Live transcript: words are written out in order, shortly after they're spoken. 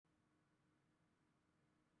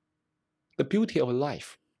The beauty of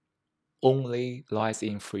life only lies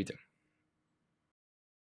in freedom.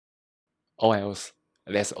 Or else,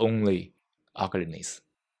 there's only ugliness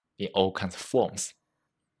in all kinds of forms.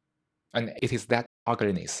 And it is that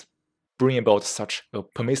ugliness bring about such a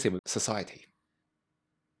permissive society.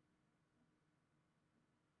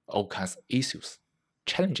 All kinds of issues,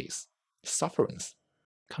 challenges, sufferings,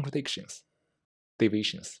 contradictions,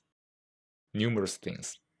 divisions, numerous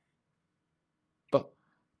things. But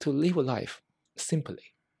to live a life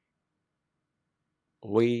simply,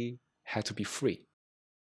 we have to be free,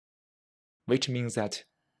 which means that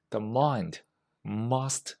the mind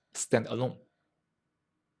must stand alone.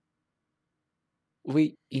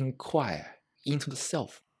 We inquire into the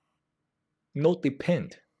self, not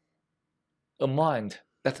depend. A mind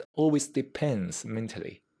that always depends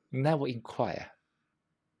mentally never inquire.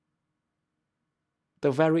 The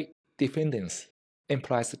very dependence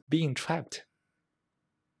implies being trapped.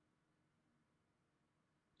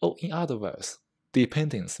 Or in other words,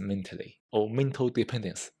 dependence mentally or mental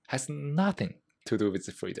dependence has nothing to do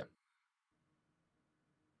with freedom.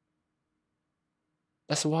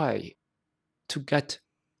 That's why to get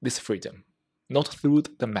this freedom, not through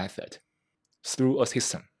the method, through a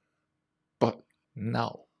system, but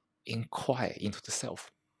now inquire into the self,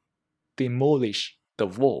 demolish the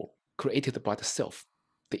wall created by the self,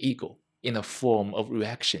 the ego, in a form of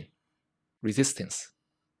reaction, resistance,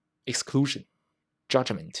 exclusion,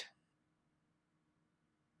 judgment.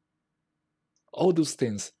 All those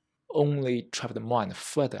things only trap the mind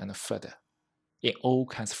further and further in all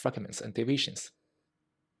kinds of fragments and divisions.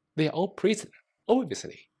 They are all prison,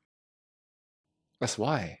 obviously. That's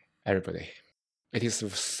why, everybody, it is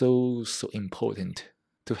so important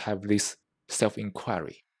to have this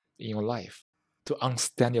self-inquiry in your life, to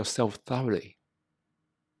understand yourself thoroughly.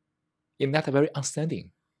 In that very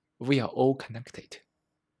understanding, we are all connected.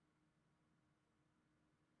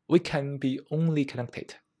 We can be only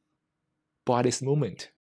connected by this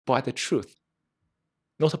moment, by the truth,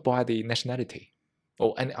 not by the nationality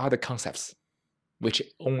or any other concepts, which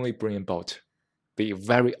only bring about the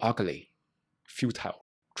very ugly, futile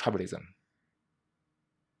tribalism.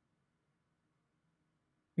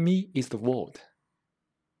 Me is the world.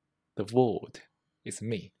 The world is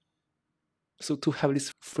me. So to have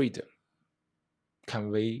this freedom,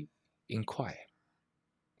 can we inquire?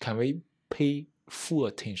 Can we pay full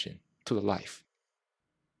attention to the life?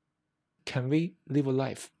 Can we live a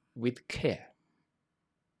life with care?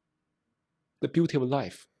 The beauty of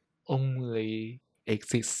life only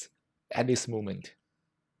exists at this moment.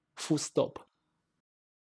 Full stop.